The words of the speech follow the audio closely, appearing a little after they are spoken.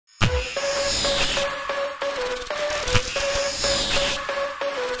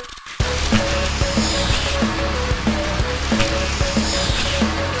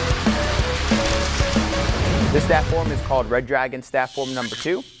This staff form is called Red Dragon Staff Form number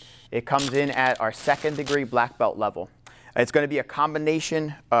 2. It comes in at our 2nd degree black belt level. It's going to be a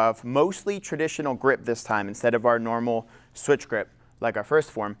combination of mostly traditional grip this time instead of our normal switch grip like our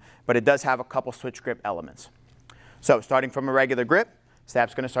first form, but it does have a couple switch grip elements. So starting from a regular grip,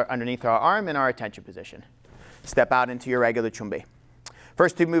 staff's going to start underneath our arm in our attention position. Step out into your regular chumbe.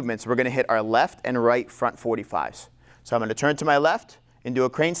 First 2 movements, we're going to hit our left and right front 45s. So I'm going to turn to my left into a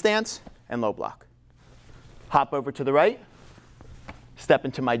crane stance and low block. Hop over to the right, step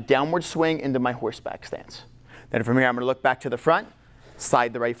into my downward swing into my horseback stance. Then from here, I'm going to look back to the front,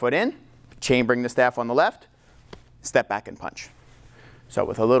 slide the right foot in, chambering the staff on the left, step back and punch. So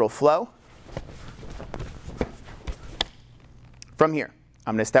with a little flow. From here,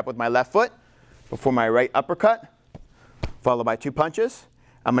 I'm going to step with my left foot before my right uppercut, followed by 2 punches.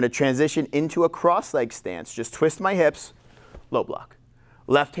 I'm going to transition into a cross leg stance. Just twist my hips, low block.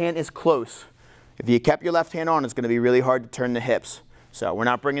 Left hand is close. If you kept your left hand on, it's going to be really hard to turn the hips. So we're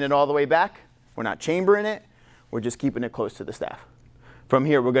not bringing it all the way back. We're not chambering it. We're just keeping it close to the staff. From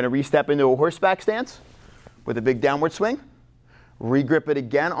here, we're going to re-step into a horseback stance with a big downward swing. Re-grip it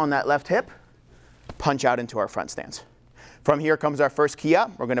again on that left hip. Punch out into our front stance. From here comes our first key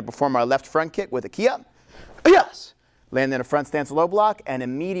up. We're going to perform our left front kick with a key up. Yes! Land in a front stance low block and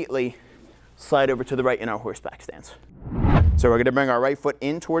immediately slide over to the right in our horseback stance. So we're going to bring our right foot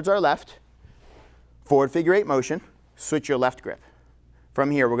in towards our left. Forward figure 8 motion. Switch your left grip.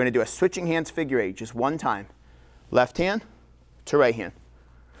 From here, we're going to do a switching hands figure 8 just one time. Left hand to right hand.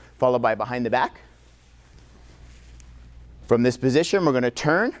 Followed by behind the back. From this position, we're going to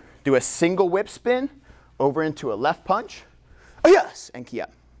turn, do a single whip spin over into a left punch. Oh yes! And key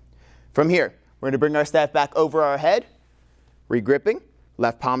up. From here, we're going to bring our staff back over our head, re-gripping,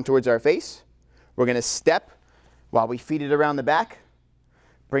 left palm towards our face. We're going to step while we feed it around the back.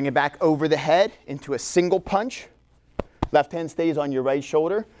 Bring it back over the head into a single punch. Left hand stays on your right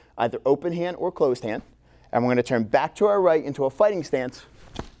shoulder, either open hand or closed hand. And we're going to turn back to our right into a fighting stance,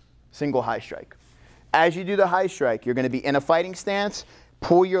 single high strike. As you do the high strike, you're going to be in a fighting stance.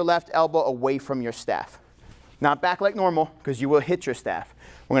 Pull your left elbow away from your staff. Not back like normal, because you will hit your staff.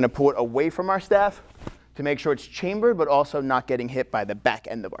 We're going to pull it away from our staff to make sure it's chambered, but also not getting hit by the back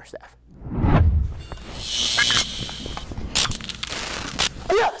end of our staff.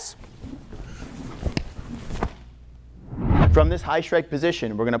 Yes! From this high strike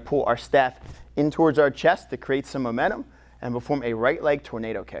position, we're going to pull our staff in towards our chest to create some momentum and perform a right leg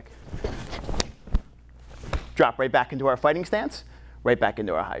tornado kick. Drop right back into our fighting stance, right back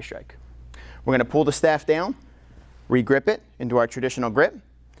into our high strike. We're going to pull the staff down, re-grip it into our traditional grip,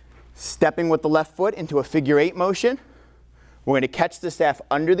 stepping with the left foot into a figure 8 motion. We're going to catch the staff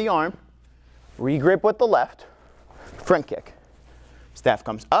under the arm, re-grip with the left, front kick. Staff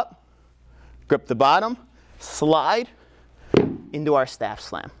comes up, grip the bottom, slide into our staff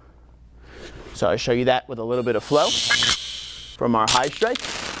slam. So I'll show you that with a little bit of flow from our high strike.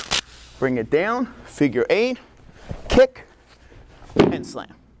 Bring it down, figure 8, kick, and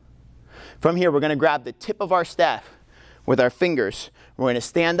slam. From here, we're going to grab the tip of our staff with our fingers. We're going to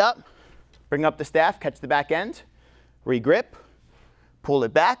stand up, bring up the staff, catch the back end, re-grip, pull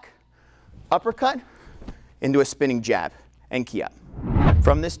it back, uppercut, into a spinning jab, and key up.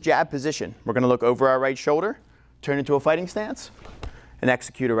 From this jab position, we're going to look over our right shoulder, turn into a fighting stance, and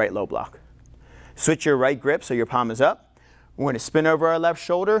execute a right low block. Switch your right grip so your palm is up. We're going to spin over our left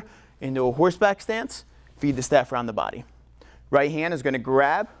shoulder into a horseback stance, feed the staff around the body. Right hand is going to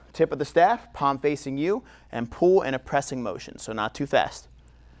grab tip of the staff, palm facing you, and pull in a pressing motion, so not too fast.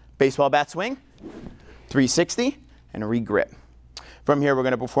 Baseball bat swing, 360, and re-grip. From here, we're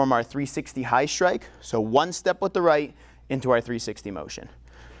going to perform our 360 high strike, so one step with the right into our 360 motion.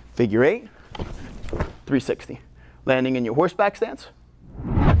 Figure 8, 360. Landing in your horseback stance.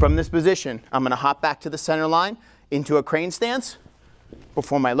 From this position, I'm going to hop back to the center line into a crane stance,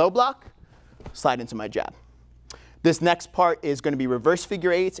 perform my low block, slide into my jab. This next part is going to be reverse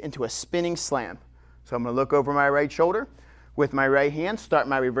figure 8s into a spinning slam. So I'm going to look over my right shoulder with my right hand, start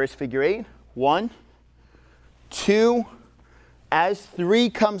my reverse figure 8. 1, 2, as 3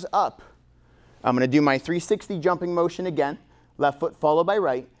 comes up, I'm going to do my 360 jumping motion again, left foot followed by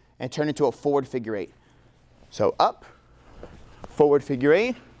right, and turn into a forward figure 8. So up, forward figure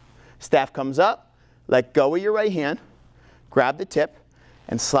 8, staff comes up, let go of your right hand, grab the tip,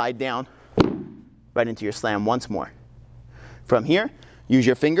 and slide down right into your slam once more. From here, use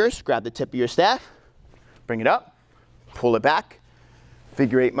your fingers, grab the tip of your staff, bring it up, pull it back,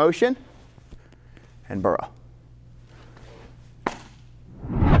 figure 8 motion, and burrow.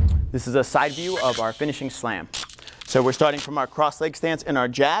 This is a side view of our finishing slam. So we're starting from our cross leg stance in our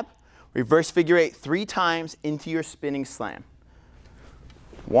jab. Reverse figure eight 3 times into your spinning slam.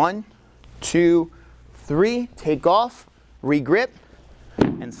 1, 2, 3. Take off, regrip,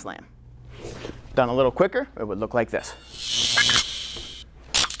 and slam. Done a little quicker, it would look like this.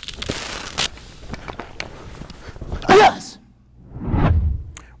 Yes!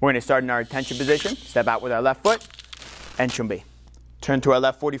 We're going to start in our attention position. Step out with our left foot, and chumbi. Turn to our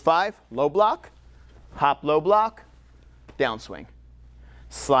left 45, low block, hop low block, downswing.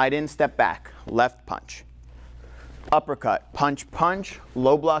 Slide in, step back, left punch. Uppercut, punch, punch,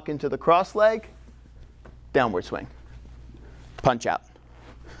 low block into the cross leg, downward swing. Punch out.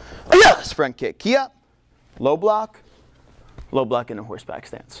 Yes! Front kick, key up, low block in a horseback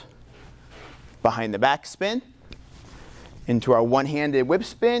stance. Behind the back spin, into our one-handed whip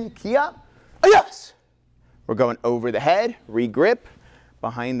spin, key up, yes! We're going over the head, regrip,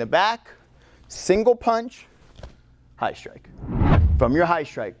 behind the back, single punch, high strike. From your high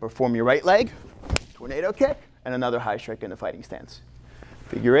strike, perform your right leg, tornado kick, and another high strike in the fighting stance.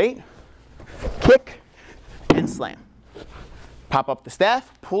 Figure eight, kick, and slam. Pop up the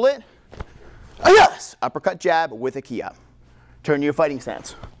staff, pull it, yes! Uppercut jab with a key up. Turn to your fighting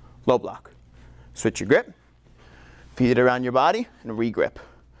stance, low block. Switch your grip, feed it around your body, and regrip.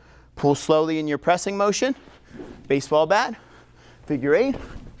 Pull slowly in your pressing motion, baseball bat, figure eight,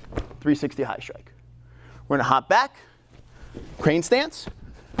 360 high strike. We're gonna hop back, crane stance,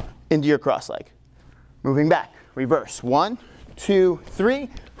 into your cross leg. Moving back, reverse. 1, 2, 3,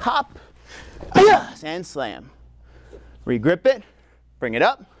 hop, yes, and slam. Regrip it, bring it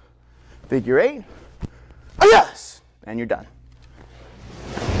up, figure eight, yes, and you're done.